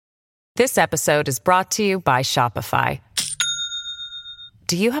This episode is brought to you by Shopify.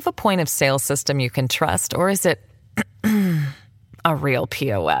 Do you have a point of sale system you can trust, or is it a real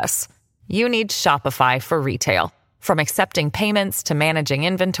POS? You need Shopify for retail. From accepting payments to managing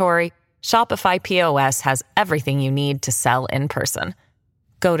inventory, Shopify POS has everything you need to sell in person.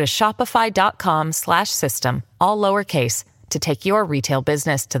 Go to shopify.com/system, all lowercase, to take your retail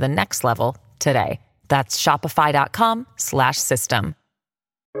business to the next level today. That's shopify.com/system.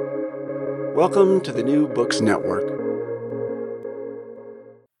 Welcome to the New Books Network.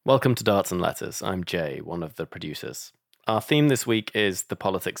 Welcome to Darts and Letters. I'm Jay, one of the producers. Our theme this week is the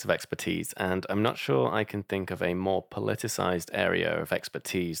politics of expertise, and I'm not sure I can think of a more politicized area of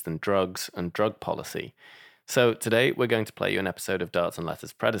expertise than drugs and drug policy. So today we're going to play you an episode of Darts and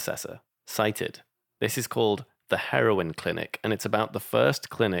Letters' predecessor, Cited. This is called The Heroin Clinic, and it's about the first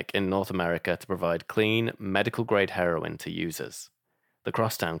clinic in North America to provide clean, medical-grade heroin to users. The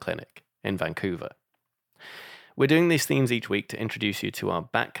Crosstown Clinic in Vancouver. We're doing these themes each week to introduce you to our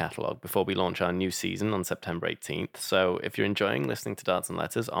back catalogue before we launch our new season on September 18th. So if you're enjoying listening to Darts and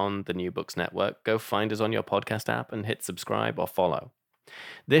Letters on the New Books Network, go find us on your podcast app and hit subscribe or follow.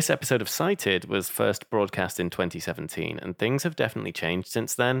 This episode of Cited was first broadcast in 2017, and things have definitely changed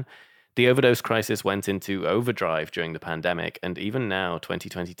since then. The overdose crisis went into overdrive during the pandemic, and even now,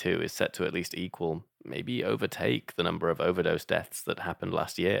 2022 is set to at least equal, maybe overtake, the number of overdose deaths that happened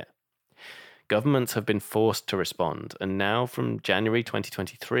last year. Governments have been forced to respond, and now from January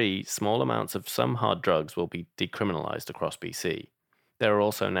 2023, small amounts of some hard drugs will be decriminalized across BC. There are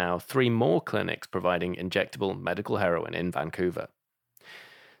also now 3 more clinics providing injectable medical heroin in Vancouver.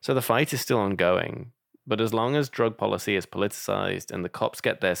 So the fight is still ongoing, but as long as drug policy is politicized and the cops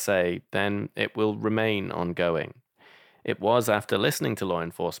get their say, then it will remain ongoing. It was after listening to law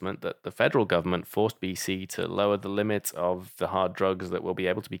enforcement that the federal government forced BC to lower the limit of the hard drugs that will be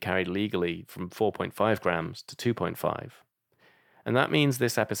able to be carried legally from 4.5 grams to 2.5. And that means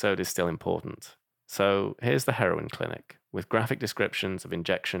this episode is still important. So here's the Heroin Clinic, with graphic descriptions of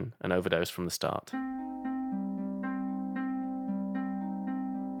injection and overdose from the start.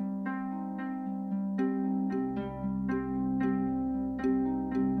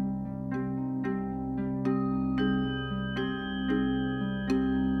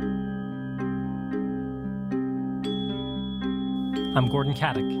 I'm Gordon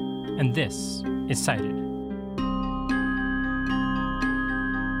Caddick, and this is Cited.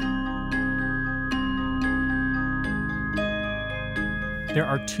 There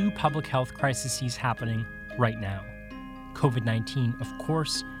are 2 public health crises happening right now. COVID-19, of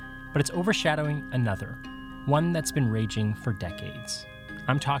course, but it's overshadowing another, one that's been raging for decades.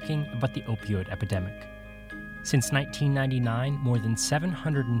 I'm talking about the opioid epidemic. Since 1999, more than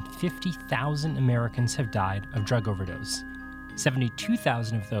 750,000 Americans have died of drug overdose.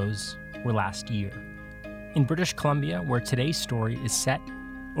 72,000 of those were last year. In British Columbia, where today's story is set,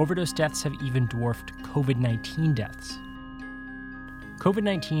 overdose deaths have even dwarfed COVID-19 deaths.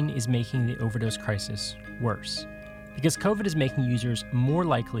 COVID-19 is making the overdose crisis worse, because COVID is making users more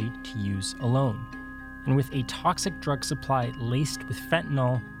likely to use alone. And with a toxic drug supply laced with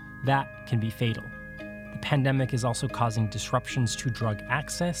fentanyl, that can be fatal. The pandemic is also causing disruptions to drug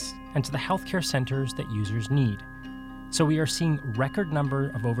access and to the healthcare centers that users need. So we are seeing record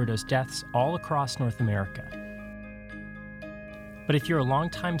number of overdose deaths all across North America. But if you're a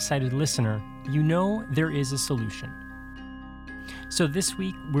longtime Cited listener, you know there is a solution. So this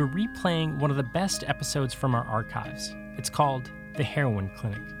week, we're replaying one of the best episodes from our archives. It's called The Heroin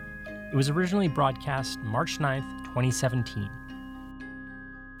Clinic. It was originally broadcast March 9th, 2017.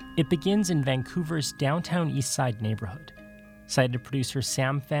 It begins in Vancouver's downtown East Side neighborhood. Cited producer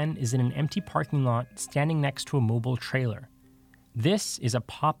Sam Fenn is in an empty parking lot standing next to a mobile trailer. This is a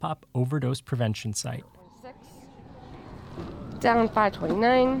pop-up overdose prevention site. Down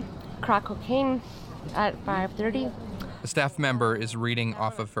 529, crack cocaine at 5:30. A staff member is reading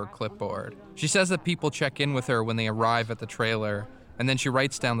off of her clipboard. She says that people check in with her when they arrive at the trailer, and then she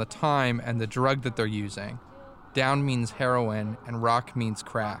writes down the time and the drug that they're using. Down means heroin, and rock means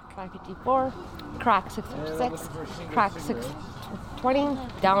crack. 5:54, crack 6:06, crack 6:20,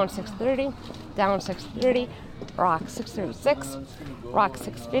 down 6:30, down 6:30, rock 6:36, rock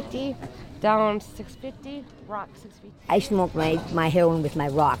 6:50, down 6:50, rock 6:50. I smoke my heroin with my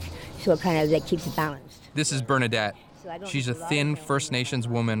rock, so it kind of that keeps it balanced. This is Bernadette. She's a thin First Nations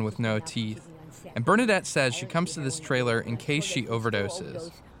woman with no teeth. And Bernadette says she comes to this trailer in case she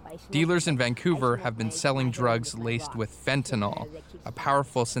overdoses. Dealers in Vancouver have been selling drugs laced with fentanyl, a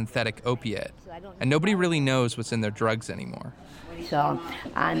powerful synthetic opiate, and nobody really knows what's in their drugs anymore. So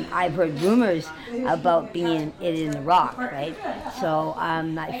I've heard rumors about being it in the rock, right? So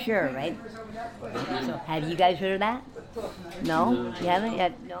I'm not sure, right? So have you guys heard of that? No? You haven't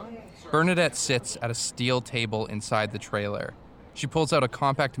yet? No? Bernadette sits at a steel table inside the trailer. She pulls out a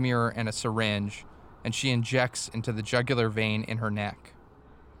compact mirror and a syringe, and she injects into the jugular vein in her neck.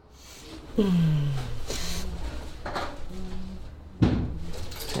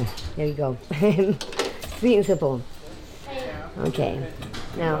 There you go. Sweet and simple. Okay.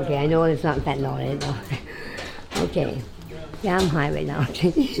 Now, okay, I know it's not fentanyl. I didn't know. Okay. Yeah, I'm high right now.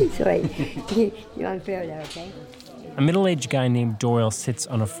 Sorry. You're unfair there, okay? A middle-aged guy named Doyle sits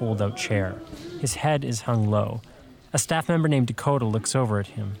on a fold-out chair. His head is hung low. A staff member named Dakota looks over at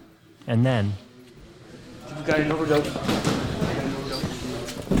him. And then... You've got an overdose.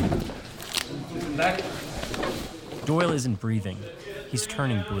 Back. Doyle isn't breathing. He's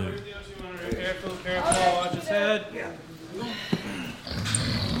turning blue. Careful, watch his head.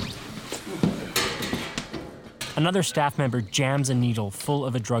 Another staff member jams a needle full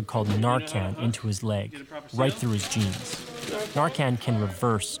of a drug called Narcan into his leg, right through his jeans. Narcan can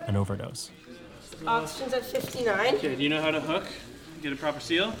reverse an overdose. Oxygen's at 59. Okay, do you know how to hook? Get a proper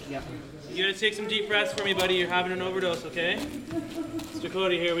seal? Yeah. You gotta take some deep breaths for me, buddy. You're having an overdose, okay? Mr.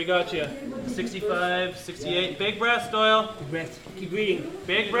 Cody, here, we got you. 65, 68. Big breaths, Doyle. Big breath. Keep breathing.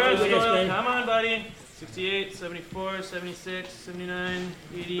 Big breaths, Doyle. Come on, buddy. 68, 74, 76, 79,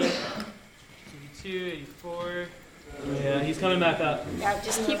 80, 82, 84. Yeah, he's coming back up. Yeah,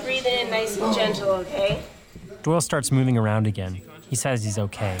 just keep breathing in nice and gentle, okay? Doyle starts moving around again. He says he's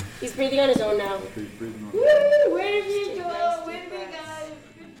okay. He's breathing on his own now. Woo! Way to be, Doyle! Way to be, guys!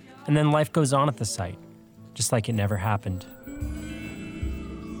 And then life goes on at the site, just like it never happened.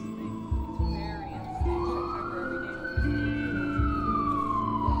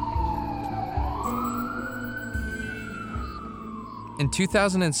 In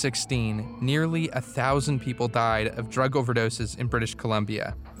 2016, nearly 1,000 people died of drug overdoses in British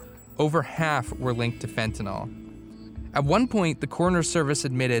Columbia. Over half were linked to fentanyl. At one point, the coroner's service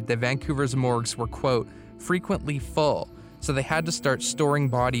admitted that Vancouver's morgues were, quote, frequently full, so they had to start storing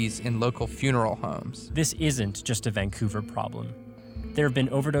bodies in local funeral homes. This isn't just a Vancouver problem. There have been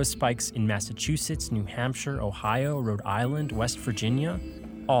overdose spikes in Massachusetts, New Hampshire, Ohio, Rhode Island, West Virginia,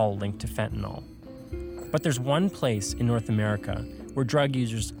 all linked to fentanyl. But there's one place in North America where drug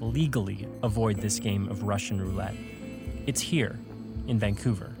users legally avoid this game of Russian roulette. It's here, in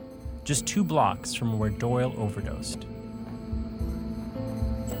Vancouver, just 2 blocks from where Doyle overdosed.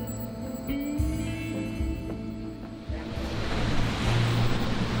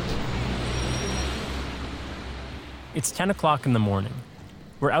 It's 10 o'clock in the morning.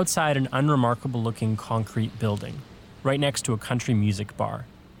 We're outside an unremarkable-looking concrete building, right next to a country music bar.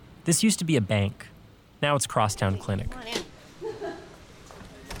 This used to be a bank. Now it's Crosstown Clinic. Come on in.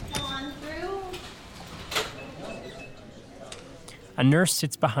 Come on through. A nurse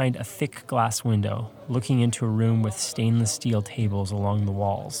sits behind a thick glass window, looking into a room with stainless steel tables along the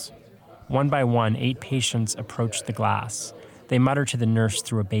walls. One by one, 8 patients approach the glass. They mutter to the nurse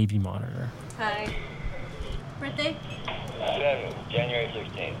through a baby monitor. Hi. Birthday? January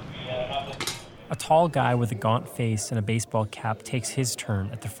 16th. A tall guy with a gaunt face and a baseball cap takes his turn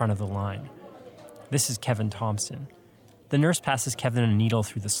at the front of the line. This is Kevin Thompson. The nurse passes Kevin a needle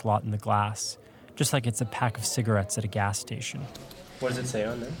through the slot in the glass, just like it's a pack of cigarettes at a gas station. What does it say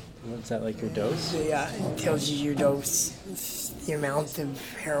on there? What's that, like your dose? Yeah, it tells you your dose, the amount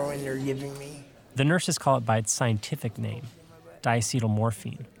of heroin they're giving me. The nurses call it by its scientific name,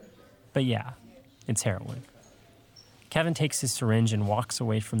 diacetylmorphine. But yeah, it's heroin. Kevin takes his syringe and walks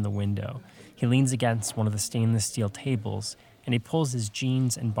away from the window. He leans against one of the stainless steel tables, and he pulls his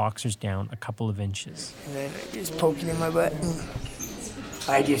jeans and boxers down a couple of inches. And then I just poke it in my butt, and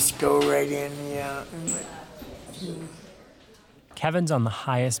I just go right in, yeah. Kevin's on the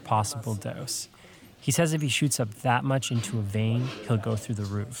highest possible dose. He says if he shoots up that much into a vein, he'll go through the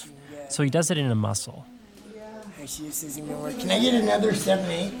roof. So he does it in a muscle. Actually, this isn't gonna work. Can I get another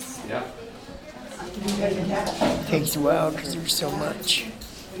 7/8? Yeah. It takes a while because there's so much.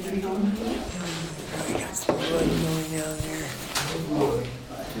 I got some blood going down there.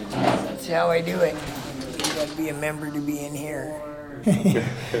 That's how I do it. You gotta be a member to be in here.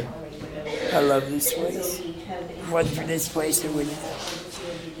 I love this place. If it wasn't for this place, I would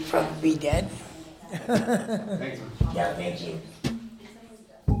probably be dead. Thanks. Yeah, thank you.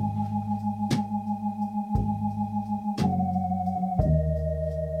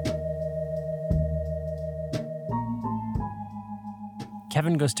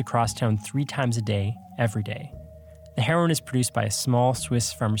 Kevin goes to Crosstown 3 times a day, every day. The heroin is produced by a small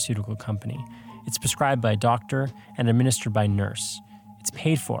Swiss pharmaceutical company. It's prescribed by a doctor and administered by a nurse. It's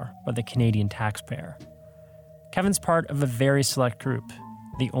paid for by the Canadian taxpayer. Kevin's part of a very select group,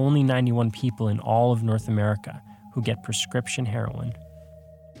 the only 91 people in all of North America who get prescription heroin.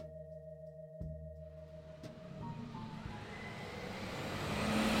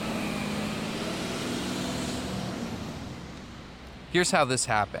 Here's how this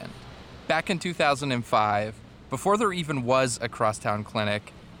happened. Back in 2005, before there even was a Crosstown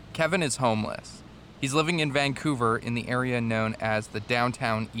clinic, Kevin is homeless. He's living in Vancouver in the area known as the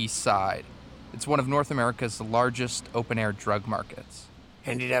Downtown East Side. It's one of North America's largest open-air drug markets.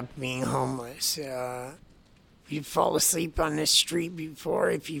 Ended up being homeless. You fall asleep on this street before.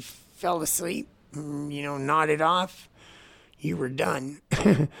 If you fell asleep, nodded off, you were done.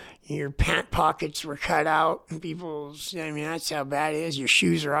 Your pant pockets were cut out. That's how bad it is. Your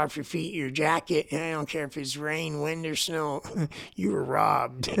shoes are off your feet, your jacket. I don't care if it's rain, wind, or snow. You were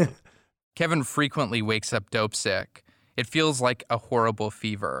robbed. Kevin frequently wakes up dope sick. It feels like a horrible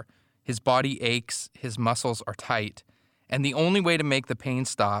fever. His body aches, his muscles are tight, and the only way to make the pain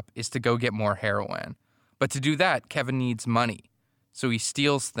stop is to go get more heroin. But to do that, Kevin needs money. So he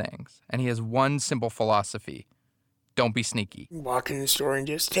steals things, and he has one simple philosophy. Don't be sneaky. Walk in the store and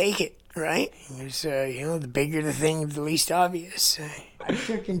just take it, right? Because, the bigger the thing, the least obvious. I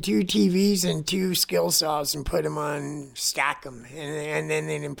took in 2 TVs and 2 skill saws and put them on, stack them. And then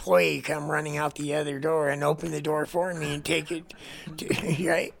an employee come running out the other door and open the door for me and take it,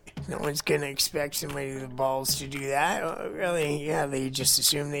 right? No one's going to expect somebody with the balls to do that. Really, yeah, they just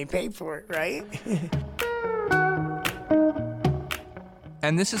assume they pay for it, right?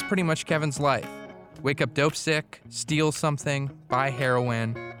 And this is pretty much Kevin's life. Wake up dope sick, steal something, buy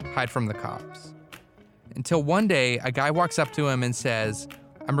heroin, hide from the cops. Until one day, a guy walks up to him and says,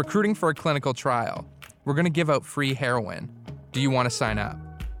 "I'm recruiting for a clinical trial. We're going to give out free heroin. Do you want to sign up?"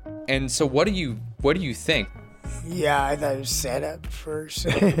 And so what do you think? Yeah, I thought it was set up first.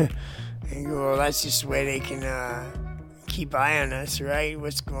 I go, well, that's just the way they can keep eye on us, right?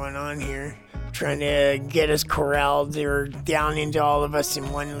 What's going on here? Trying to get us corralled or down into all of us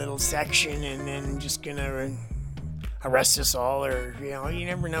in one little section and then just gonna arrest us all, or, you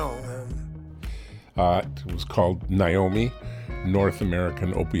never know. It was called NIOMI, North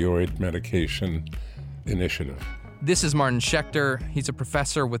American Opioid Medication Initiative. This is Martin Schechter. He's a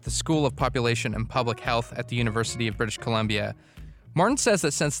professor with the School of Population and Public Health at the University of British Columbia. Martin says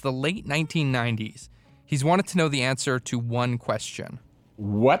that since the late 1990s, he's wanted to know the answer to one question.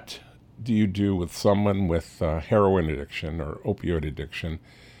 What do you do with someone with heroin addiction or opioid addiction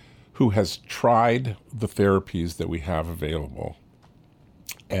who has tried the therapies that we have available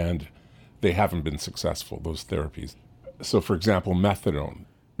and they haven't been successful, those therapies? So, for example, methadone.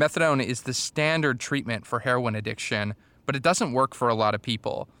 Methadone is the standard treatment for heroin addiction, but it doesn't work for a lot of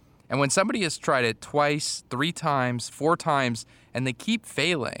people. And when somebody has tried it twice, 3 times, 4 times, and they keep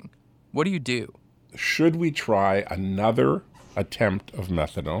failing, what do you do? Should we try another attempt of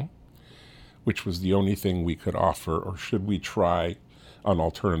methadone, which was the only thing we could offer, or should we try an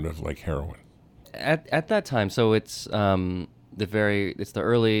alternative like heroin? At that time, so it's the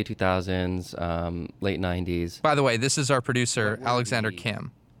early 2000s, late 90s. By the way, this is our producer, Alexander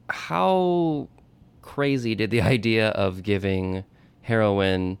Kim. How crazy did the idea of giving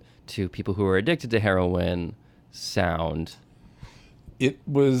heroin to people who are addicted to heroin sound? It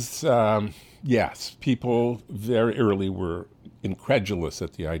was, yes, people very early were incredulous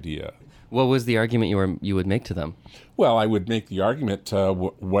at the idea. What was the argument you would make to them? Well, I would make the argument,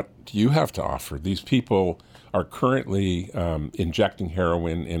 what do you have to offer? These people are currently injecting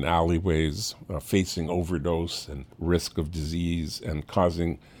heroin in alleyways, facing overdose and risk of disease and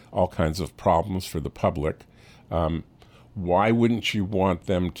causing all kinds of problems for the public. Why wouldn't you want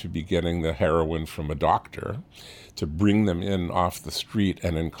them to be getting the heroin from a doctor to bring them in off the street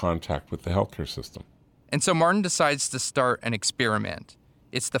and in contact with the healthcare system? And so Martin decides to start an experiment.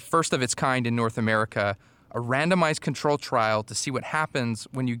 It's the first of its kind in North America, a randomized control trial to see what happens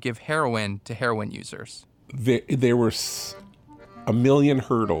when you give heroin to heroin users. There were a million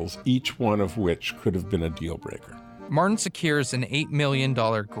hurdles, each one of which could have been a deal breaker. Martin secures an $8 million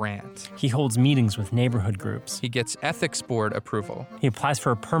grant. He holds meetings with neighborhood groups. He gets ethics board approval. He applies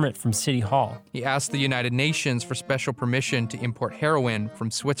for a permit from City Hall. He asks the United Nations for special permission to import heroin from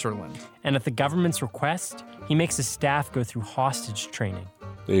Switzerland. And at the government's request, he makes his staff go through hostage training.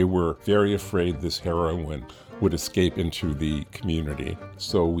 They were very afraid this heroin would escape into the community.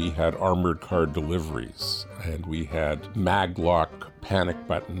 So we had armored car deliveries, and we had maglock panic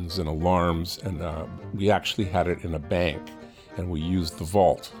buttons and alarms, and we actually had it in a bank and we used the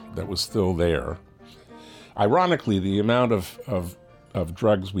vault that was still there. Ironically, the amount of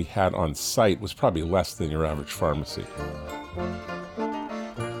drugs we had on site was probably less than your average pharmacy.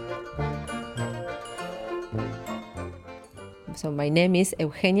 So my name is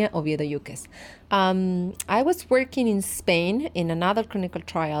Eugenia Oviedo Yuques. I was working in Spain in another clinical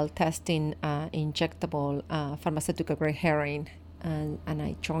trial testing injectable pharmaceutical grade heroin, and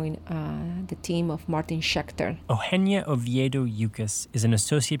I joined the team of Martin Schechter. Eugenia Oviedo Yuques is an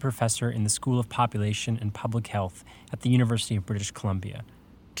associate professor in the School of Population and Public Health at the University of British Columbia.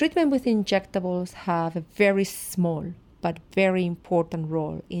 Treatment with injectables have a very small but very important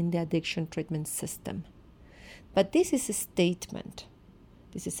role in the addiction treatment system. But this is a statement.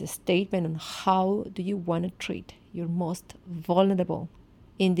 This is a statement on how do you want to treat your most vulnerable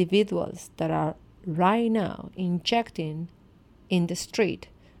individuals that are right now injecting in the street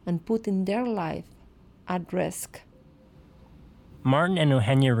and putting their life at risk. Martin and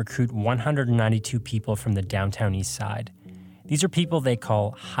Eugenia recruit 192 people from the downtown east side. These are people they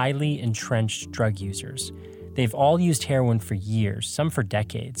call highly entrenched drug users. They've all used heroin for years, some for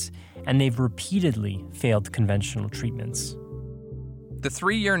decades, and they've repeatedly failed conventional treatments. The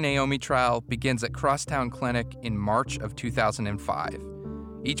 3-year Naomi trial begins at Crosstown Clinic in March of 2005.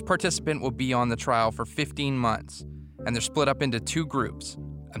 Each participant will be on the trial for 15 months, and they're split up into 2 groups,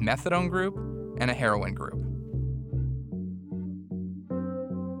 a methadone group and a heroin group.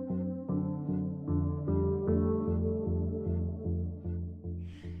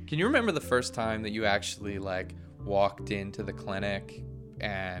 Can you remember the first time that you actually walked into the clinic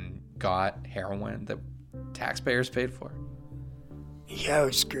and got heroin that taxpayers paid for? Yeah, it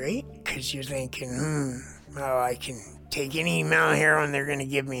was great, because you're thinking, I can take any amount of heroin they're going to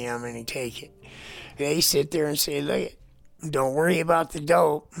give me, I'm going to take it. They sit there and say, look, don't worry about the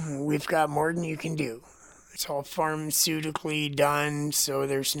dope. We've got more than you can do. It's all pharmaceutically done, so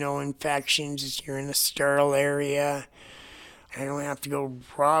there's no infections. You're in a sterile area. I don't have to go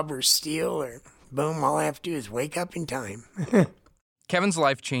rob or steal, or boom, all I have to do is wake up in time. Kevin's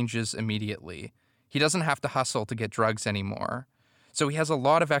life changes immediately. He doesn't have to hustle to get drugs anymore. So he has a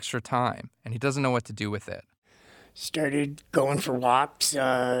lot of extra time, and he doesn't know what to do with it. Started going for walks,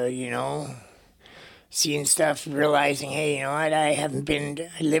 seeing stuff, realizing, hey, you know what, I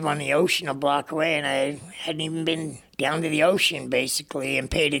live on the ocean a block away, and I hadn't even been down to the ocean, basically,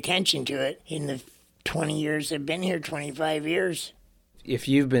 and paid attention to it in the 20 years I've been here, 25 years. If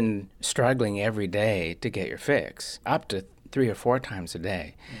you've been struggling every day to get your fix, up to 3 or 4 times a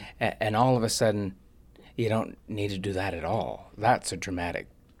day, and all of a sudden you don't need to do that at all, that's a dramatic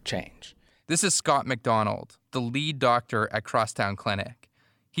change. This is Scott McDonald, the lead doctor at Crosstown Clinic.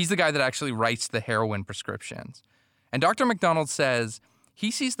 He's the guy that actually writes the heroin prescriptions. And Dr. McDonald says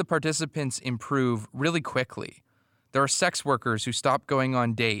he sees the participants improve really quickly. There are sex workers who stop going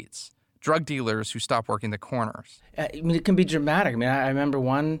on dates, drug dealers who stop working the corners. It can be dramatic. I remember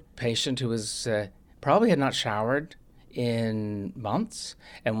one patient who was probably had not showered in months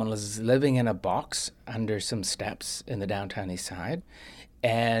and was living in a box under some steps in the downtown east side.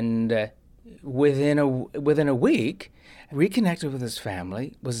 And within a week, reconnected with his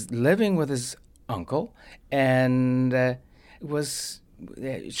family, was living with his uncle, and was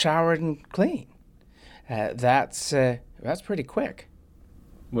showered and clean. That's pretty quick.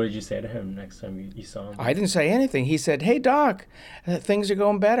 What did you say to him next time you saw him? I didn't say anything. He said, "Hey, Doc, things are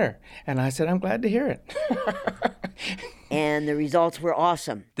going better." And I said, "I'm glad to hear it." And the results were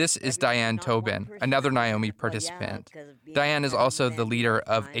awesome. This is Diane Tobin, another Naomi participant. Diane is also the leader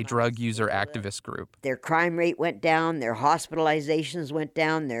of a drug user activist group. Their crime rate went down, their hospitalizations went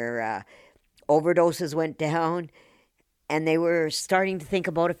down, their overdoses went down, and they were starting to think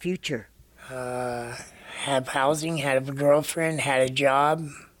about a future. Have housing, had a girlfriend, had a job,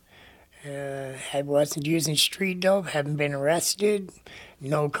 wasn't using street dope, haven't been arrested,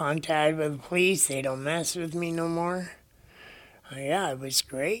 no contact with the police, they don't mess with me no more. Yeah, it was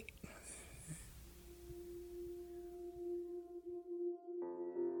great.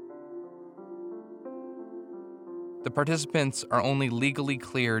 The participants are only legally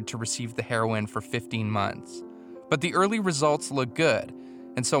cleared to receive the heroin for 15 months. But the early results look good.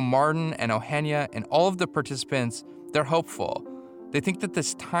 And so Martin and Eugenia and all of the participants, they're hopeful. They think that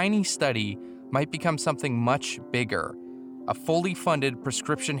this tiny study might become something much bigger, a fully funded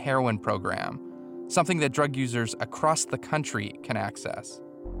prescription heroin program, something that drug users across the country can access.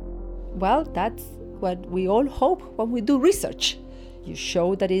 Well, that's what we all hope when we do research. You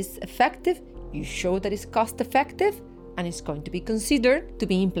show that it's effective, you show that it's cost effective, and it's going to be considered to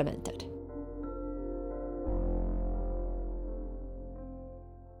be implemented.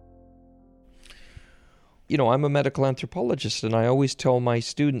 I'm a medical anthropologist, and I always tell my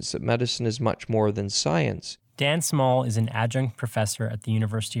students that medicine is much more than science. Dan Small is an adjunct professor at the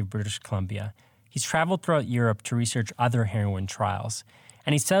University of British Columbia. He's traveled throughout Europe to research other heroin trials,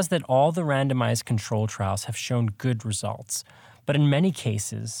 and he says that all the randomized control trials have shown good results. But in many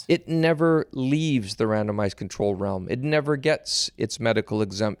cases, it never leaves the randomized control realm. It never gets its medical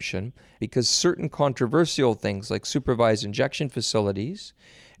exemption because certain controversial things like supervised injection facilities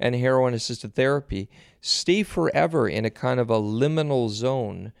and heroin-assisted therapy stay forever in a kind of a liminal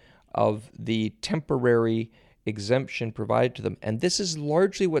zone of the temporary exemption provided to them. And this is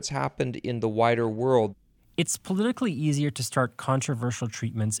largely what's happened in the wider world. It's politically easier to start controversial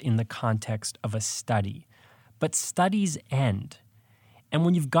treatments in the context of a study. But studies end. And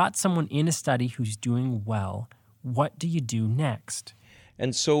when you've got someone in a study who's doing well, what do you do next?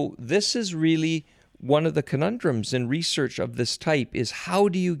 And so this is really one of the conundrums in research of this type is how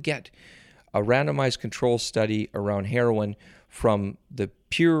do you get a randomized control study around heroin from the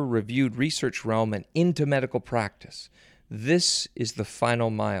peer-reviewed research realm and into medical practice? This is the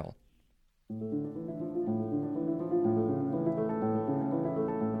final mile.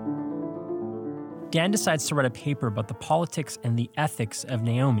 Dan decides to write a paper about the politics and the ethics of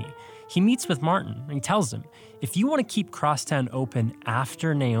Naomi. He meets with Martin and he tells him, if you want to keep Crosstown open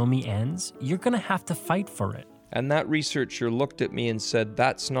after Naomi ends, you're going to have to fight for it. And that researcher looked at me and said,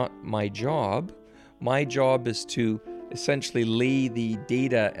 that's not my job. My job is to essentially lay the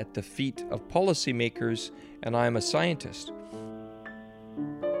data at the feet of policymakers, and I'm a scientist.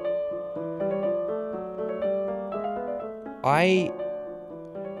 I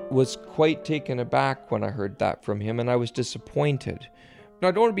was quite taken aback when I heard that from him, and I was disappointed. Now,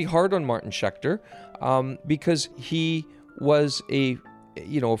 I don't want to be hard on Martin Schechter because he was a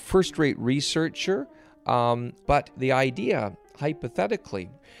first-rate researcher, but the idea, hypothetically,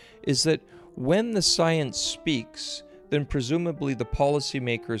 is that when the science speaks, then presumably the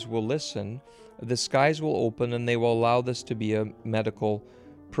policymakers will listen, the skies will open, and they will allow this to be a medical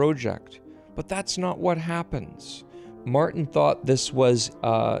project. But that's not what happens. Martin thought this was,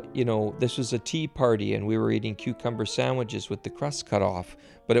 this was a tea party and we were eating cucumber sandwiches with the crust cut off.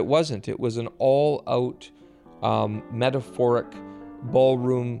 But it wasn't. It was an all-out metaphoric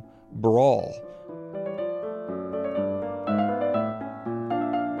ballroom brawl.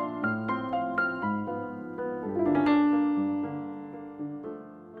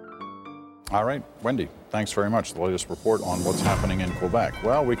 All right, Wendy, thanks very much. The latest report on what's happening in Quebec.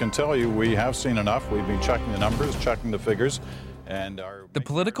 Well, we can tell you we have seen enough. We've been checking the numbers, checking the figures, and The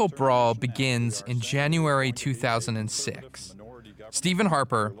political brawl begins in January 2006. Stephen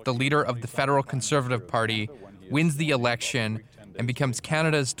Harper, the leader of the Federal Conservative Party, wins the election and becomes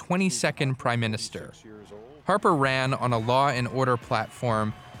Canada's 22nd Prime Minister. Harper ran on a law and order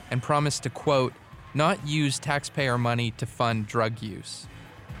platform and promised to, quote, not use taxpayer money to fund drug use.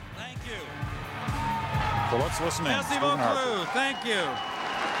 So let's listen in. Merci beaucoup. Thank you.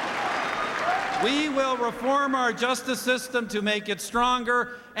 We will reform our justice system to make it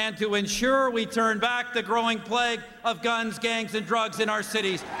stronger and to ensure we turn back the growing plague of guns, gangs, and drugs in our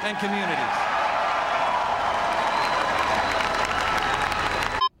cities and communities.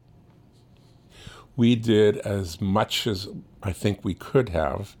 We did as much as I think we could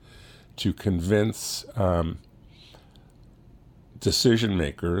have to convince decision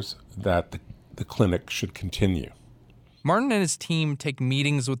makers that the clinic should continue. Martin and his team take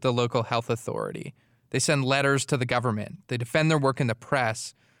meetings with the local health authority. They send letters to the government. They defend their work in the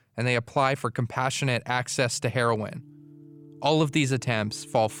press, and they apply for compassionate access to heroin. All of these attempts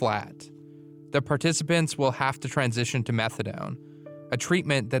fall flat. The participants will have to transition to methadone, a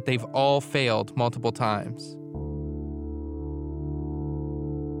treatment that they've all failed multiple times.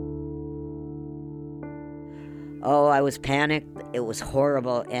 Oh, I was panicked. It was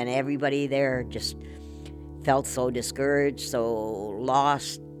horrible, and everybody there just felt so discouraged, so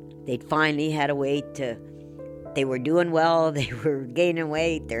lost. They'd finally had a way to... They were doing well, they were gaining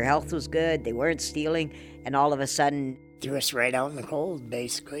weight, their health was good, they weren't stealing, and all of a sudden... Threw us right out in the cold,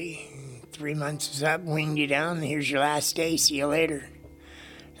 basically. 3 months is up, winged you down, here's your last day, see you later.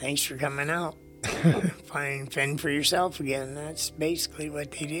 Thanks for coming out. Fend for yourself again. That's basically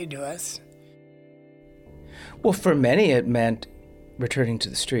what they did to us. Well, for many, it meant returning to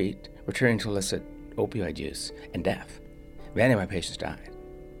the street, returning to illicit opioid use, and death. Many of my patients died.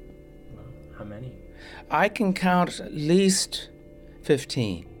 How many? I can count at least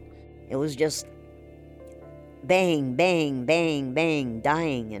 15. It was just bang, bang, bang, bang,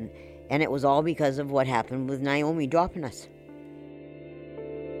 dying, and it was all because of what happened with Naomi dropping us.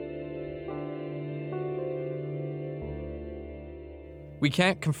 We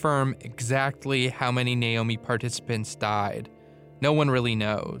can't confirm exactly how many Naomi participants died. No one really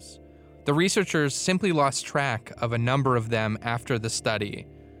knows. The researchers simply lost track of a number of them after the study,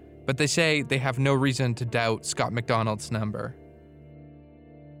 but they say they have no reason to doubt Scott McDonald's number.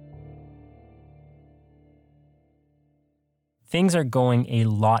 Things are going a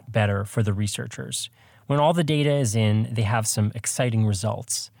lot better for the researchers. When all the data is in, they have some exciting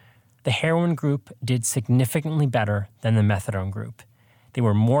results. The heroin group did significantly better than the methadone group. They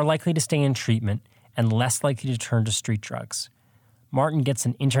were more likely to stay in treatment and less likely to turn to street drugs. Martin gets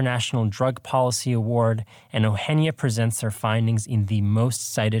an International Drug Policy Award, and Eugenia presents her findings in the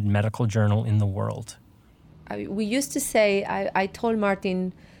most cited medical journal in the world. We used to say, I told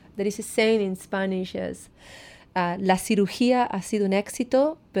Martin, there is a saying in Spanish as, la cirugía ha sido un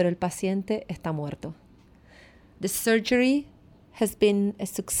éxito, pero el paciente está muerto. The surgery has been a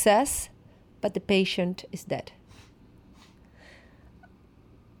success, but the patient is dead.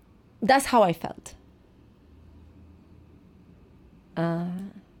 That's how I felt.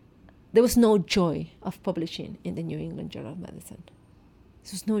 There was no joy of publishing in the New England Journal of Medicine.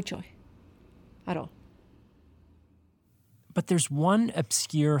 There was no joy at all. But there's one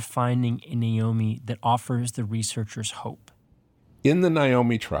obscure finding in Naomi that offers the researchers hope. In the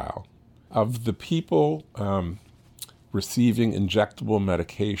Naomi trial, of the people receiving injectable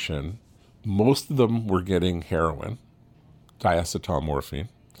medication, most of them were getting heroin, diacetylmorphine,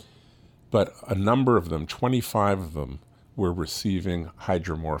 but a number of them, 25 of them, were receiving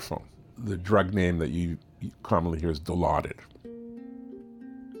hydromorphone. The drug name that you commonly hear is Dilaudid.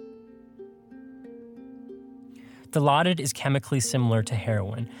 Dilaudid is chemically similar to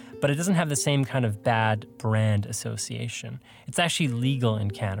heroin, but it doesn't have the same kind of bad brand association. It's actually legal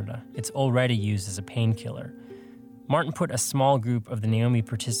in Canada. It's already used as a painkiller. Martin put a small group of the Naomi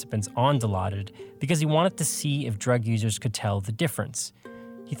participants on Dilaudid because he wanted to see if drug users could tell the difference.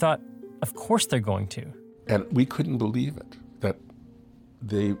 He thought, of course they're going to. And we couldn't believe it, that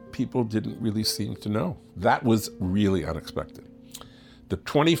people didn't really seem to know. That was really unexpected. The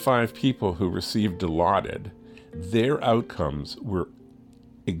 25 people who received Dilaudid, their outcomes were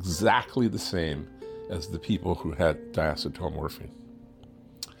exactly the same as the people who had diacetylmorphine.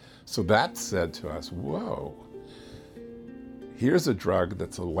 So that said to us, whoa, here's a drug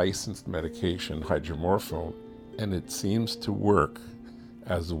that's a licensed medication, hydromorphone, and it seems to work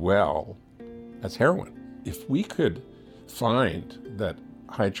as well as heroin. If we could find that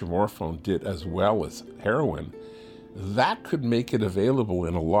hydromorphone did as well as heroin, that could make it available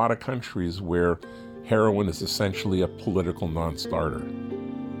in a lot of countries where heroin is essentially a political non-starter.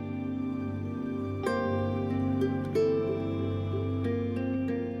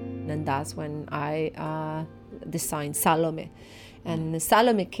 And that's when I designed Salome. And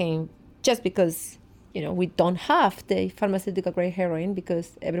Salome came just because, we don't have the pharmaceutical grade heroin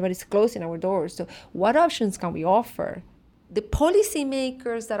because everybody's closing our doors. So what options can we offer? The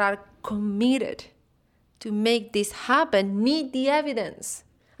policymakers that are committed to make this happen need the evidence.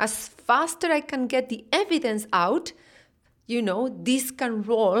 As faster I can get the evidence out, this can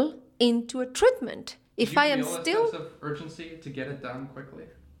roll into a treatment. If I am still... Do you feel a sense of urgency to get it done quickly?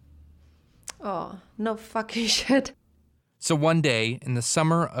 Oh, no fucking shit. So one day, in the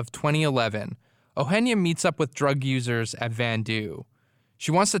summer of 2011, Eugenia meets up with drug users at Vandu. She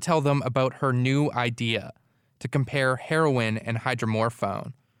wants to tell them about her new idea to compare heroin and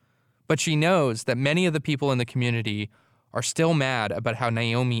hydromorphone. But she knows that many of the people in the community are still mad about how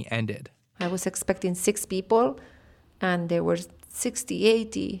Naomi ended. I was expecting 6 people, and there were 60,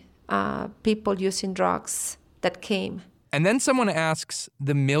 80 people using drugs that came. And then someone asks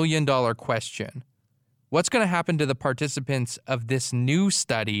the million-dollar question. What's going to happen to the participants of this new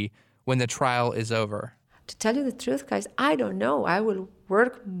study when the trial is over? To tell you the truth, guys, I don't know. I will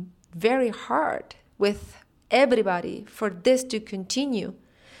work very hard with everybody for this to continue.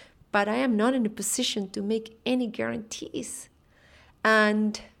 But I am not in a position to make any guarantees.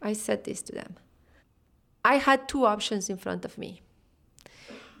 And I said this to them. I had 2 options in front of me.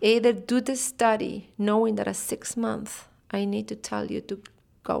 Either do the study knowing that at 6 months I need to tell you to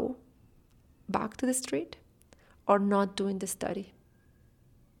go back to the street, or not doing the study.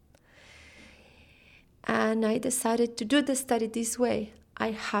 And I decided to do the study this way.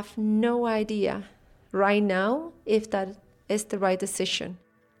 I have no idea right now if that is the right decision.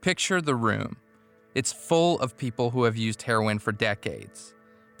 Picture the room. It's full of people who have used heroin for decades.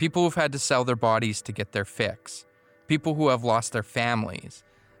 People who've had to sell their bodies to get their fix. People who have lost their families.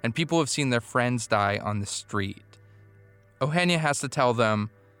 And people who have seen their friends die on the street. Eugenia has to tell them,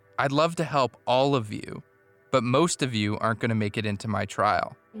 I'd love to help all of you, but most of you aren't going to make it into my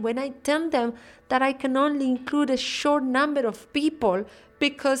trial. When I tell them that I can only include a short number of people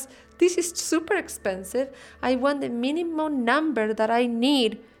because this is super expensive, I want the minimum number that I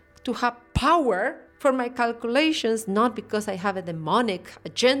need to have power for my calculations, not because I have a demonic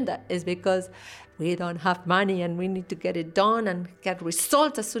agenda, it's because we don't have money and we need to get it done and get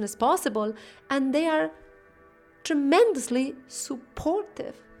results as soon as possible. And they are tremendously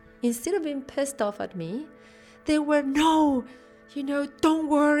supportive. Instead of being pissed off at me, they were, no, don't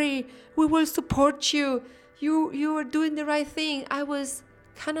worry, we will support you. You are doing the right thing. I was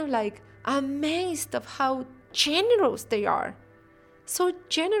kind of like amazed of how generous they are. So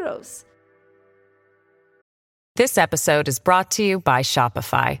generous. This episode is brought to you by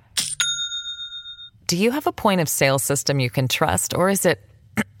Shopify. Do you have a point of sale system you can trust, or is it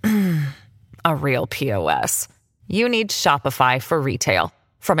a real POS? You need Shopify for retail.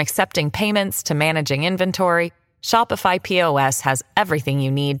 From accepting payments to managing inventory, Shopify POS has everything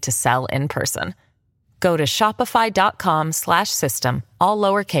you need to sell in person. Go to shopify.com/system, all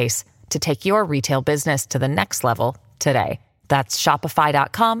lowercase, to take your retail business to the next level today. That's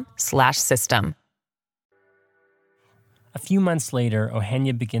shopify.com/system. A few months later,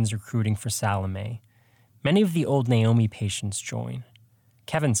 Eugenia begins recruiting for Salome. Many of the old Naomi patients join.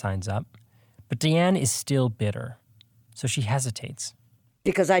 Kevin signs up, but Diane is still bitter, so she hesitates.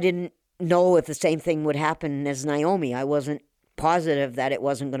 Because I didn't know if the same thing would happen as Naomi. I wasn't positive that it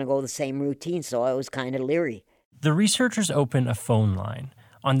wasn't going to go the same routine, so I was kind of leery. The researchers open a phone line.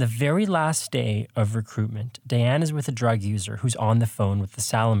 On the very last day of recruitment, Diane is with a drug user who's on the phone with the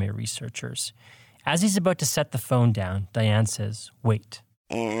Salome researchers. As he's about to set the phone down, Diane says, wait.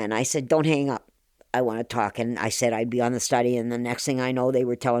 And I said, don't hang up. I want to talk. And I said I'd be on the study, and the next thing I know, they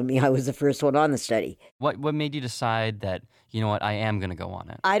were telling me I was the first one on the study. What made you decide that, you know what, I am going to go on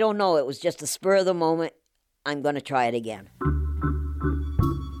it? I don't know. It was just a spur of the moment. I'm going to try it again.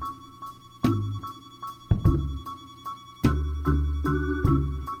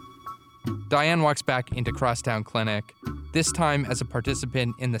 Diane walks back into Crosstown Clinic, this time as a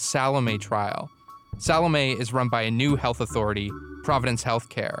participant in the Salome trial. Salome is run by a new health authority, Providence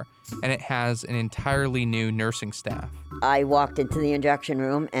Healthcare, and it has an entirely new nursing staff. I walked into the injection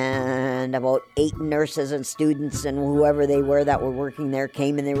room, and about 8 nurses and students and whoever they were that were working there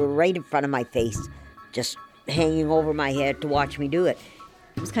came, and they were right in front of my face, just hanging over my head to watch me do it.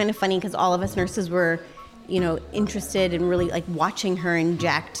 It was kind of funny because all of us nurses were, interested in really watching her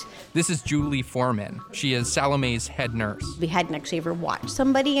inject. This is Julie Foreman. She is Salome's head nurse. We hadn't actually ever watched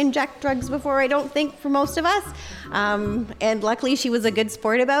somebody inject drugs before, I don't think, for most of us. And luckily she was a good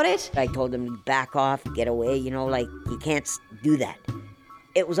sport about it. I told them to back off, get away, you can't do that.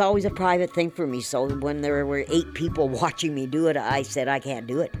 It was always a private thing for me, so when there were 8 people watching me do it, I said, I can't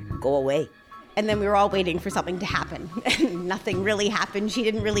do it. Go away. And then we were all waiting for something to happen. Nothing really happened. She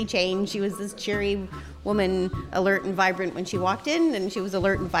didn't really change. She was this cheery woman, alert and vibrant when she walked in, and she was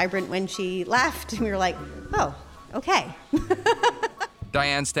alert and vibrant when she left. And we were like, oh, okay.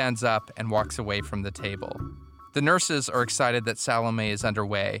 Diane stands up and walks away from the table. The nurses are excited that Salome is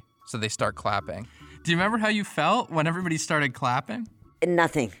underway, so they start clapping. Do you remember how you felt when everybody started clapping?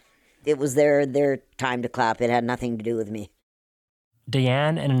 Nothing. It was their time to clap. It had nothing to do with me.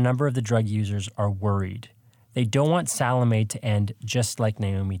 Diane and a number of the drug users are worried. They don't want Salome to end just like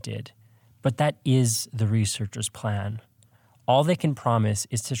Naomi did. But that is the researchers' plan. All they can promise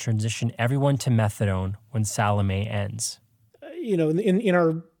is to transition everyone to methadone when Salome ends. In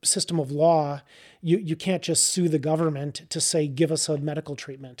our system of law, you can't just sue the government to say, give us a medical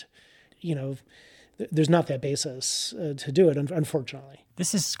treatment. There's not that basis to do it, unfortunately.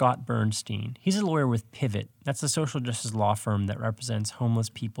 This is Scott Bernstein. He's a lawyer with Pivot. That's a social justice law firm that represents homeless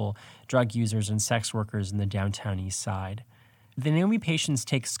people, drug users, and sex workers in the downtown East Side. The Naomi patients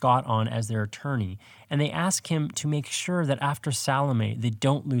take Scott on as their attorney, and they ask him to make sure that after Salome, they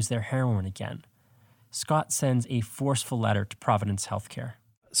don't lose their heroin again. Scott sends a forceful letter to Providence Healthcare.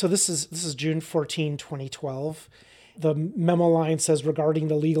 So this is June 14, 2012. The memo line says, regarding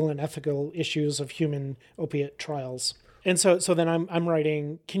the legal and ethical issues of human opiate trials. And so then I'm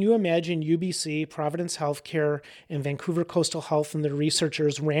writing, can you imagine UBC, Providence Healthcare, and Vancouver Coastal Health and the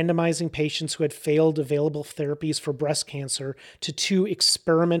researchers randomizing patients who had failed available therapies for breast cancer to 2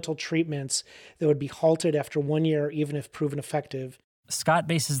 experimental treatments that would be halted after 1 year, even if proven effective? Scott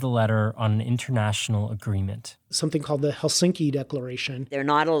bases the letter on an international agreement. Something called the Helsinki Declaration. They're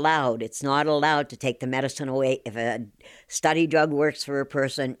not allowed. It's not allowed to take the medicine away. If a study drug works for a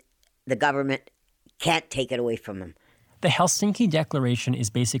person, the government can't take it away from them. The Helsinki Declaration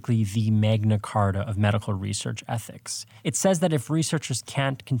is basically the Magna Carta of medical research ethics. It says that if researchers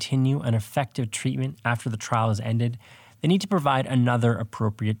can't continue an effective treatment after the trial has ended, they need to provide another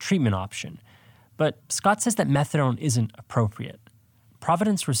appropriate treatment option. But Scott says that methadone isn't appropriate.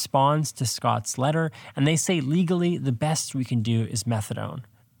 Providence responds to Scott's letter, and they say legally the best we can do is methadone.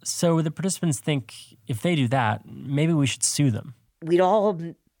 So the participants think if they do that, maybe we should sue them. We'd all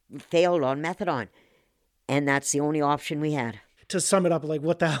failed on methadone, and that's the only option we had. To sum it up, like,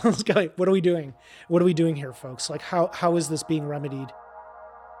 what the hell is going? What are we doing? What are we doing here, folks? Like, how is this being remedied?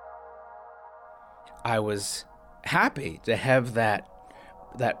 I was happy to have that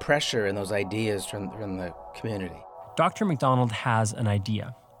pressure and those ideas from the community. Dr. McDonald has an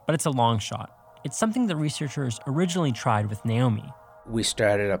idea, but it's a long shot. It's something the researchers originally tried with Naomi. We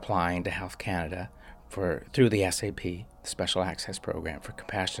started applying to Health Canada through the SAP, the Special Access Program for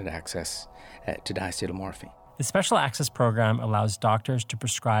compassionate access to diacetylmorphine. The Special Access Program allows doctors to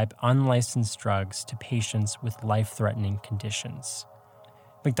prescribe unlicensed drugs to patients with life-threatening conditions.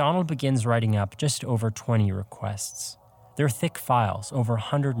 McDonald begins writing up just over 20 requests. They're thick files, over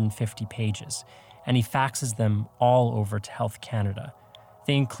 150 pages, and he faxes them all over to Health Canada.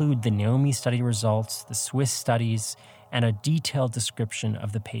 They include the Naomi study results, the Swiss studies, and a detailed description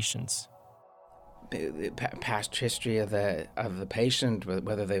of the patients. Past history of the patient,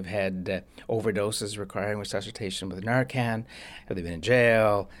 whether they've had overdoses requiring resuscitation with Narcan, have they been in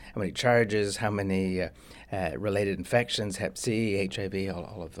jail, how many charges, how many related infections, Hep C, HIV,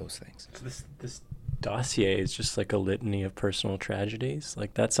 all of those things. So this dossier is just like a litany of personal tragedies.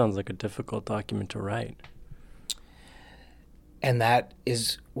 Like, that sounds like a difficult document to write. And that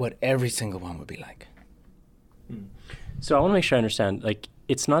is what every single one would be like. So I want to make sure I understand. Like,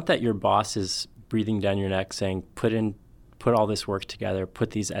 it's not that your boss is breathing down your neck saying, put all this work together, put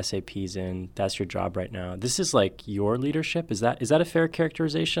these SAPs in, that's your job right now. This is like your leadership. Is that a fair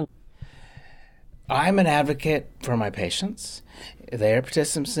characterization? I'm an advocate for my patients. They are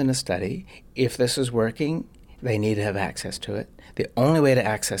participants in a study. If this is working, they need to have access to it. The only way to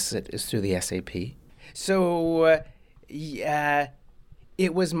access it is through the SAP. So,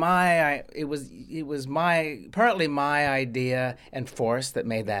 it was partly my idea and force that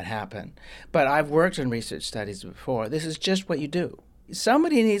made that happen. But I've worked in research studies before. This is just what you do.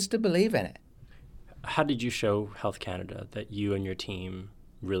 Somebody needs to believe in it. How did you show Health Canada that you and your team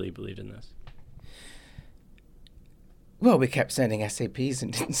really believed in this? Well, we kept sending SAPs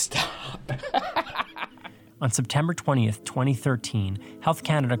and didn't stop. On September 20th, 2013, Health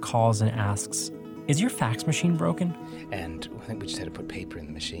Canada calls and asks, "Is your fax machine broken?" And I think we just had to put paper in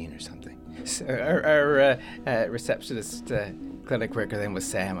the machine or something. So our receptionist clinic worker then was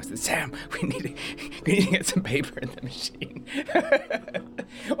Sam. I said, "Sam, we need to get some paper in the machine."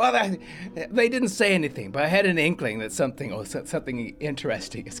 Well, they didn't say anything, but I had an inkling that something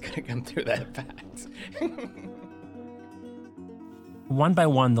interesting is going to come through that fax. One by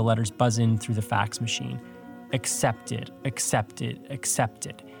one, the letters buzz in through the fax machine. Accepted, accepted,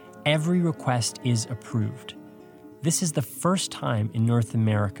 accepted. Every request is approved. This is the first time in North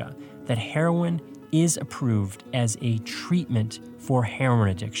America that heroin is approved as a treatment for heroin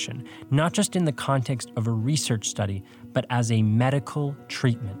addiction, not just in the context of a research study, but as a medical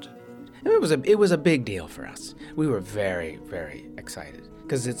treatment. It was a big deal for us. We were very, very excited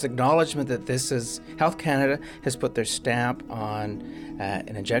because it's acknowledgement that this is Health Canada has put their stamp on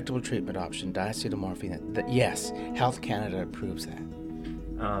an injectable treatment option, diacetylmorphine. That yes, Health Canada approves that.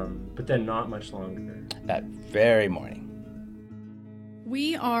 But then not much longer. That very morning.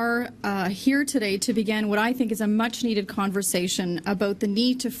 We are here today to begin what I think is a much-needed conversation about the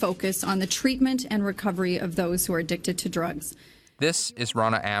need to focus on the treatment and recovery of those who are addicted to drugs. This is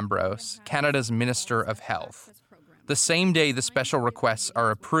Rona Ambrose, Canada's Minister of Health. The same day the special requests are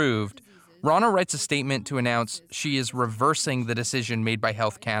approved, Rona writes a statement to announce she is reversing the decision made by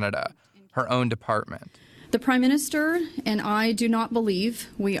Health Canada, her own department. The Prime Minister and I do not believe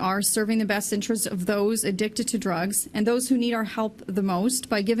we are serving the best interests of those addicted to drugs and those who need our help the most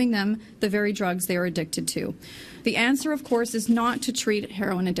by giving them the very drugs they are addicted to. The answer, of course, is not to treat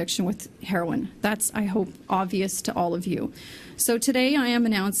heroin addiction with heroin. That's, I hope, obvious to all of you. So today I am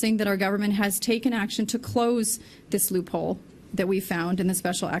announcing that our government has taken action to close this loophole that we found in the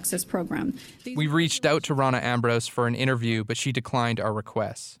Special Access Program. We reached out to Rona Ambrose for an interview, but she declined our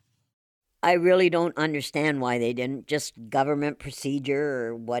requests. I really don't understand why they didn't. Just government procedure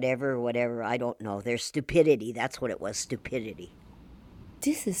or whatever. I don't know. There's stupidity. That's what it was, stupidity.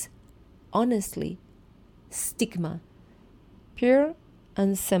 This is honestly stigma. Pure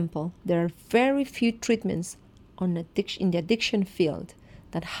and simple. There are very few treatments in the addiction field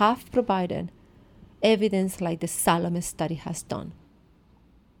that have provided evidence like the Salome study has done.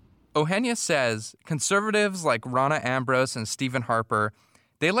 Eugenia says conservatives like Ronna Ambrose and Stephen Harper,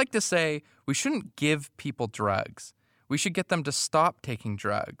 they like to say we shouldn't give people drugs. We should get them to stop taking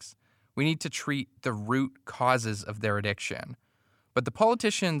drugs. We need to treat the root causes of their addiction. But the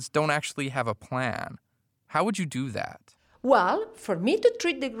politicians don't actually have a plan. How would you do that? Well, for me to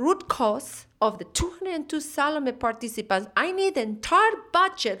treat the root cause of the 202 Salome participants, I need the entire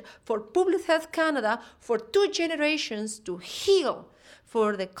budget for Public Health Canada for 2 generations to heal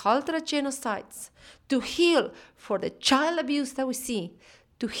for the cultural genocides, to heal for the child abuse that we see,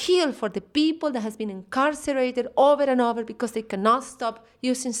 to heal for the people that has been incarcerated over and over because they cannot stop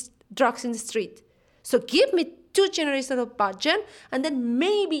using drugs in the street. So give me 2 generations of budget, and then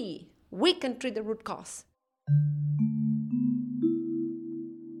maybe we can treat the root cause.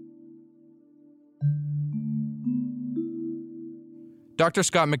 Dr.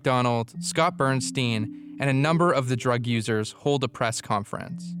 Scott McDonald, Scott Bernstein, and a number of the drug users hold a press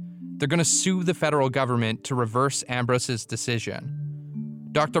conference. They're going to sue the federal government to reverse Ambrose's decision.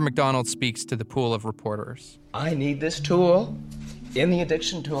 Dr. McDonald speaks to the pool of reporters. I need this tool in the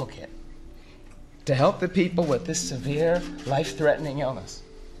addiction toolkit to help the people with this severe, life-threatening illness.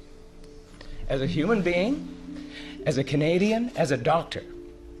 As a human being, as a Canadian, as a doctor,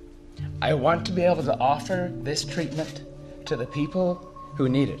 I want to be able to offer this treatment to the people who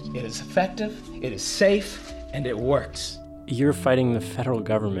need it. It is effective, it is safe, and it works. You're fighting the federal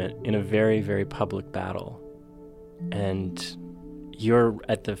government in a very, very public battle. And you're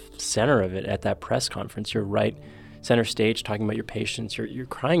at the center of it at that press conference. You're right center stage talking about your patients. You're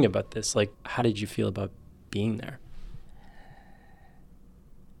crying about this. Like, how did you feel about being there?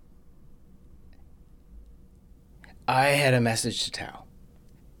 I had a message to tell.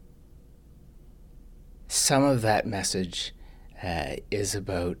 Some of that message is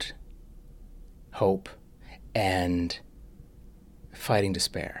about hope and fighting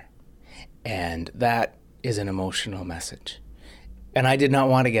despair. And that is an emotional message. And I did not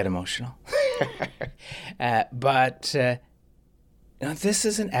want to get emotional. But this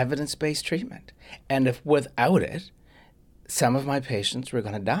is an evidence-based treatment. And if without it, some of my patients were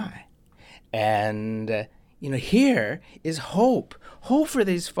going to die. And, here is hope. Hope for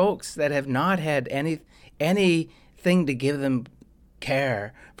these folks that have not had anything to give them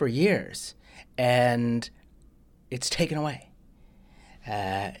care for years. And it's taken away.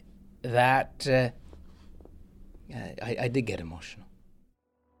 I did get emotional.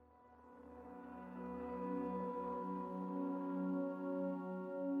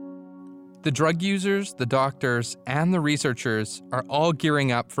 The drug users, the doctors, and the researchers are all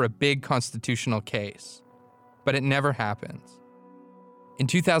gearing up for a big constitutional case. But it never happens. In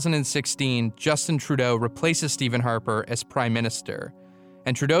 2016, Justin Trudeau replaces Stephen Harper as Prime Minister,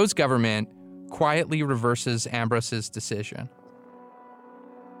 and Trudeau's government quietly reverses Ambrose's decision.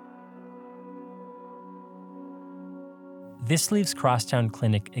 This leaves Crosstown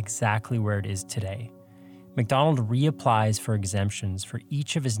Clinic exactly where it is today. McDonald reapplies for exemptions for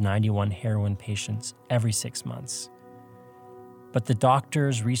each of his 91 heroin patients every 6 months. But the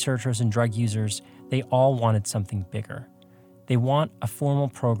doctors, researchers, and drug users, they all wanted something bigger. They want a formal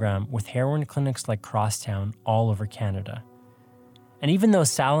program with heroin clinics like Crosstown all over Canada. And even though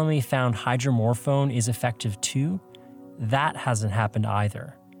Salome found hydromorphone is effective too, that hasn't happened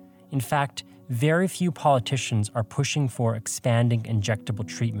either. In fact, very few politicians are pushing for expanding injectable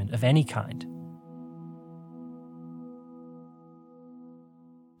treatment of any kind.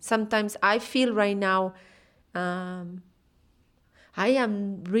 Sometimes I feel right now, I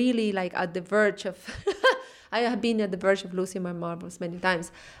am really at the verge of, I have been at the verge of losing my marbles many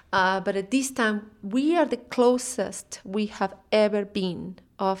times. But at this time, we are the closest we have ever been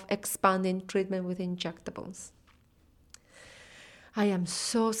of expanding treatment with injectables. I am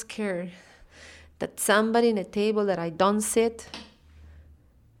so scared that somebody in a table that I don't sit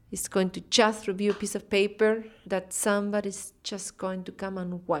is going to just review a piece of paper that somebody's just going to come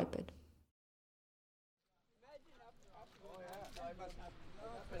and wipe it.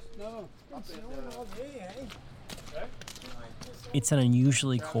 It's an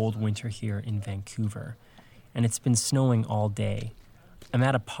unusually cold winter here in Vancouver, and it's been snowing all day. I'm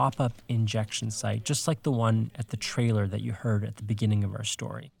at a pop-up injection site, just like the one at the trailer that you heard at the beginning of our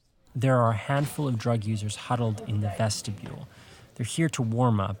story. There are a handful of drug users huddled in the vestibule. They're here to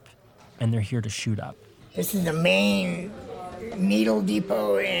warm up, and they're here to shoot up. This is the main needle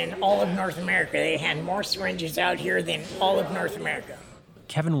depot in all of North America. They had more syringes out here than all of North America.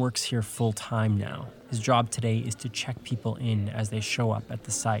 Kevin works here full-time now. His job today is to check people in as they show up at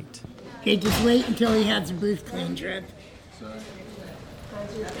the site. Okay, just wait until he has the booth cleaned, Trev.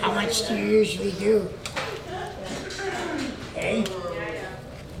 How much do you usually do? Hey?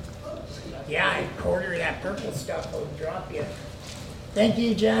 Yeah, a quarter of that purple stuff will drop you. Thank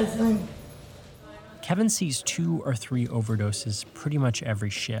you, Jocelyn. Kevin sees 2 or 3 overdoses pretty much every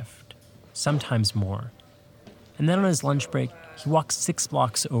shift, sometimes more. And then on his lunch break, he walks 6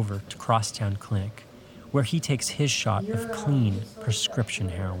 blocks over to Crosstown Clinic, where he takes his shot of clean prescription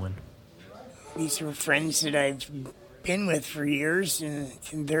heroin. These are friends that I've been with for years, and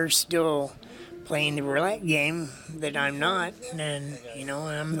they're still playing the roulette game that I'm not. And,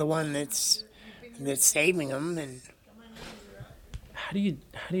 I'm the one that's saving them. And How do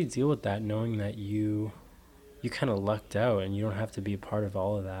you deal with that, knowing that you kind of lucked out and you don't have to be a part of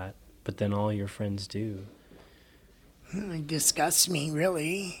all of that, but then all your friends do? It disgusts me,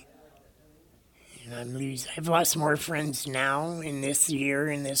 really. And I've lost more friends now in this year,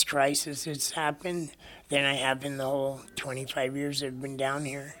 in this crisis that's happened, than I have in the whole 25 years I've been down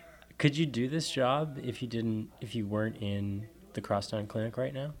here. Could you do this job if you weren't in the Crosstown Clinic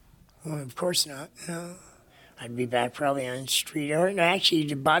right now? Well, of course not, no. I'd be back probably on the street. Or actually,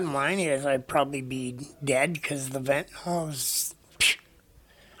 the bottom line is I'd probably be dead because the fentanyl was...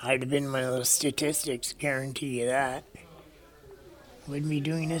 I'd have been one of those statistics, guarantee you that. Wouldn't be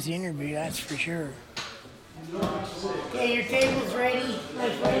doing this interview, that's for sure. Okay, your table's ready, my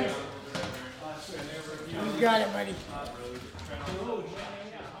friend. You got it, buddy.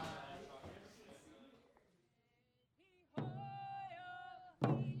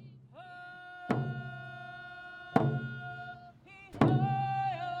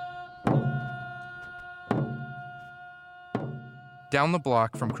 Down the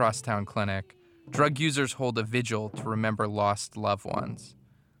block from Crosstown Clinic, drug users hold a vigil to remember lost loved ones.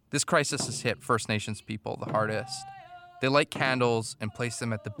 This crisis has hit First Nations people the hardest. They light candles and place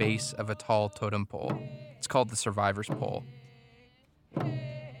them at the base of a tall totem pole. It's called the Survivor's Pole.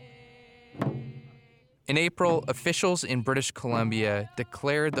 In April, officials in British Columbia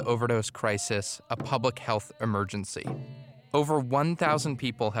declared the overdose crisis a public health emergency. Over 1,000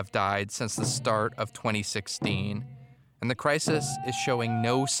 people have died since the start of 2016. And the crisis is showing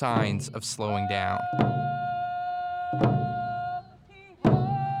no signs of slowing down.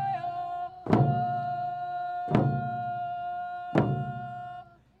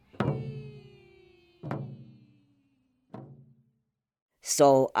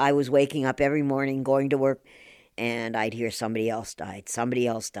 So I was waking up every morning, going to work, and I'd hear somebody else died, somebody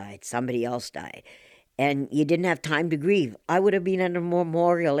else died, somebody else died. And you didn't have time to grieve. I would have been at a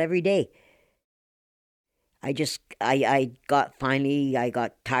memorial every day. I got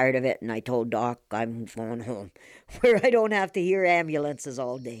tired of it, and I told Doc I'm going home, where I don't have to hear ambulances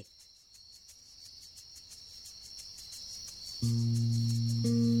all day.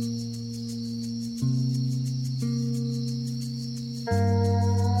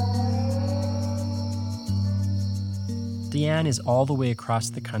 Deanne is all the way across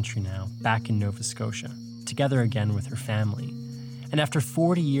the country now, back in Nova Scotia, together again with her family. And after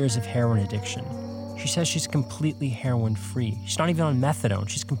 40 years of heroin addiction, she says she's completely heroin-free. She's not even on methadone.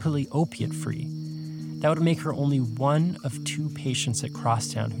 She's completely opiate-free. That would make her only one of 2 patients at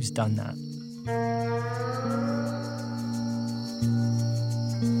Crosstown who's done that.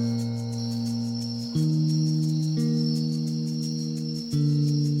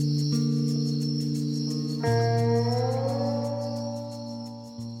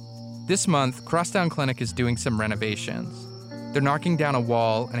 This month, Crosstown Clinic is doing some renovations. They're knocking down a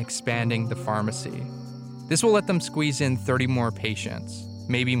wall and expanding the pharmacy. This will let them squeeze in 30 more patients,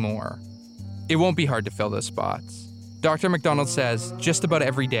 maybe more. It won't be hard to fill those spots. Dr. McDonald says just about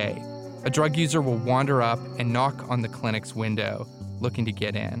every day, a drug user will wander up and knock on the clinic's window, looking to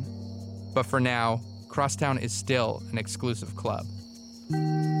get in. But for now, Crosstown is still an exclusive club.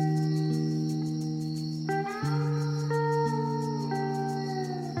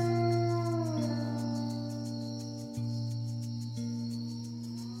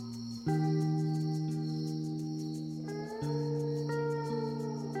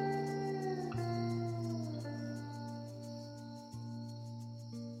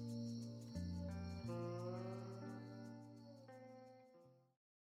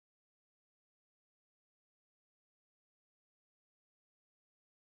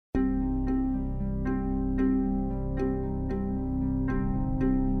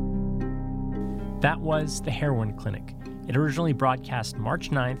 That was The Heroin Clinic. It originally broadcast March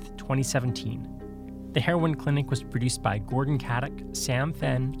 9th, 2017. The Heroin Clinic was produced by Gordon Caddick, Sam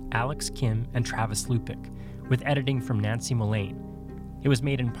Fenn, Alex Kim, and Travis Lupick, with editing from Nancy Mullane. It was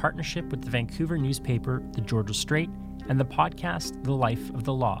made in partnership with the Vancouver newspaper, The Georgia Straight, and the podcast, The Life of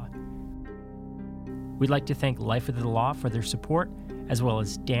the Law. We'd like to thank Life of the Law for their support, as well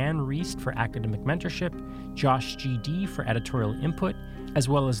as Dan Reist for academic mentorship, Josh G.D. for editorial input, as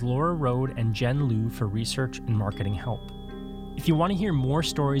well as Laura Rode and Jen Liu for research and marketing help. If you want to hear more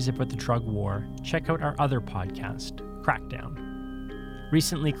stories about the drug war, check out our other podcast, Crackdown.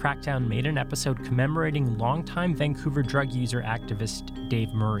 Recently, Crackdown made an episode commemorating longtime Vancouver drug user activist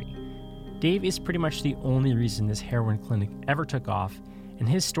Dave Murray. Dave is pretty much the only reason this heroin clinic ever took off, and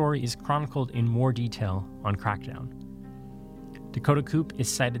his story is chronicled in more detail on Crackdown. Dakota Coop is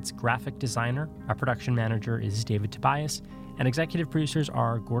Cited's graphic designer, our production manager is David Tobias, and executive producers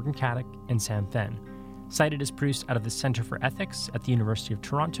are Gordon Caddick and Sam Fenn. Cited is produced out of the Center for Ethics at the University of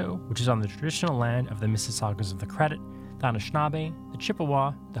Toronto, which is on the traditional land of the Mississaugas of the Credit, the Anishinaabe, the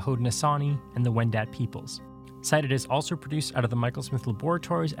Chippewa, the Haudenosaunee, and the Wendat peoples. Cited is also produced out of the Michael Smith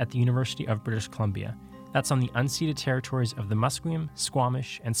Laboratories at the University of British Columbia. That's on the unceded territories of the Musqueam,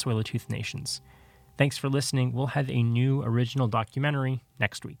 Squamish, and Tsleil-Waututh nations. Thanks for listening. We'll have a new original documentary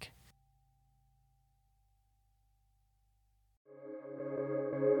next week.